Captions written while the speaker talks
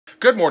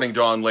Good morning,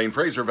 Don Lane,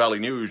 Fraser Valley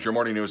News, your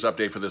morning news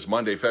update for this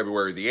Monday,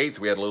 February the 8th.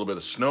 We had a little bit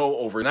of snow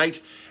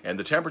overnight, and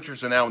the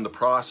temperatures are now in the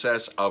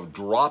process of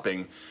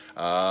dropping.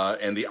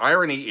 And the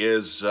irony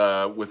is,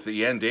 with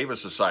the Ann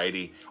Davis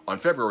Society, on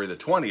February the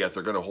 20th,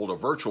 they're going to hold a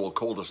virtual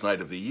Coldest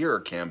Night of the Year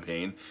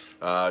campaign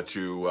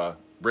to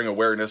bring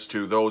awareness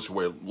to those who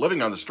are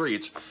living on the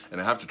streets and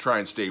have to try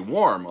and stay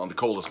warm on the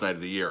coldest night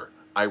of the year.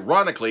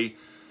 Ironically,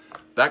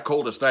 that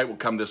coldest night will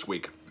come this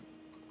week.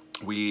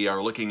 We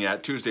are looking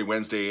at Tuesday,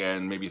 Wednesday,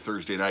 and maybe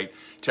Thursday night,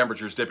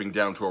 temperatures dipping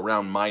down to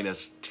around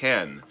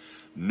 -10.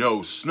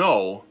 No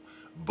snow,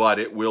 but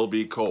it will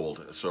be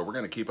cold. So we're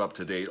going to keep up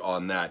to date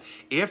on that.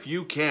 If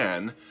you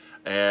can,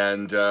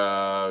 and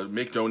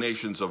make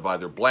donations of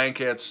either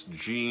blankets,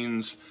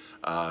 jeans,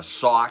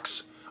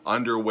 socks,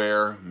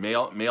 underwear,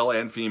 male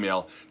and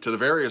female, to the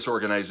various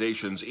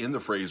organizations in the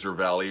Fraser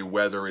Valley,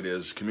 whether it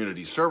is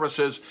community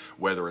services,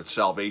 whether it's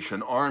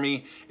Salvation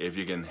Army. If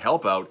you can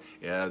help out,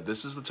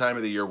 this is the time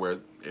of the year where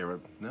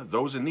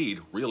those in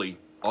need really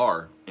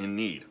are in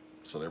need.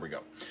 So there we go.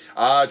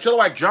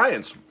 Chilliwack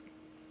Giants,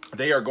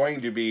 they are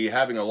going to be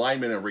having a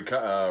lineman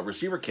and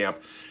receiver camp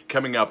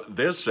coming up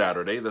this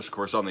Saturday. This, of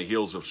course, on the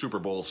heels of Super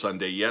Bowl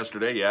Sunday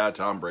yesterday. Yeah,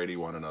 Tom Brady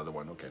won another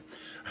one. Okay.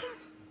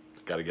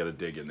 Got to get a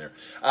dig in there.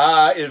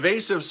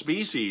 Invasive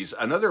species,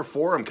 another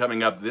forum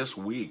coming up this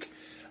week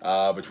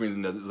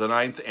between the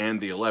 9th and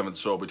the 11th,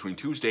 so between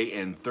Tuesday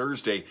and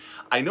Thursday.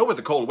 I know with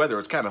the cold weather,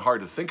 it's kind of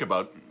hard to think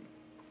about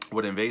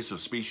what invasive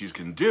species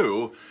can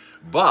do,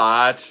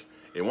 but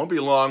it won't be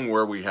long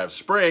where we have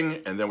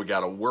spring, and then we got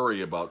to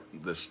worry about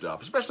this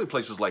stuff, especially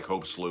places like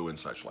Hope Slough and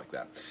such like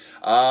that.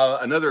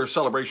 Another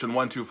Celebration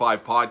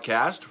 125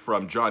 podcast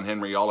from John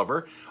Henry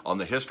Oliver on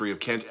the history of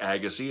Kent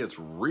Agassiz. It's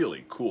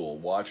really cool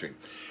watching.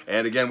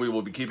 And again, we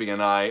will be keeping an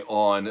eye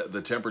on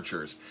the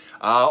temperatures.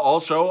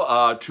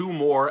 Also, two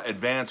more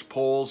advanced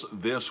polls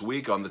this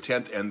week on the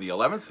 10th and the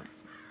 11th.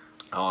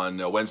 On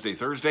Wednesday,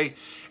 Thursday,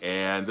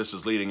 and this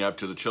is leading up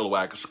to the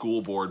Chilliwack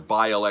School Board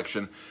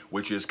by-election,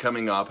 which is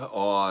coming up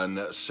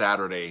on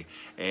Saturday.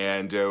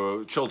 And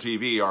Chill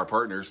TV, our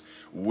partners,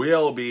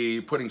 will be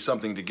putting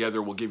something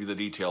together. We'll give you the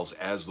details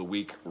as the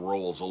week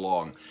rolls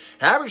along.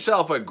 Have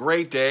yourself a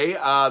great day.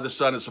 The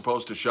sun is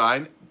supposed to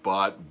shine,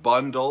 but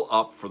bundle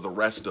up for the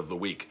rest of the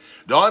week.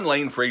 Don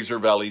Lane, Fraser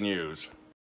Valley News.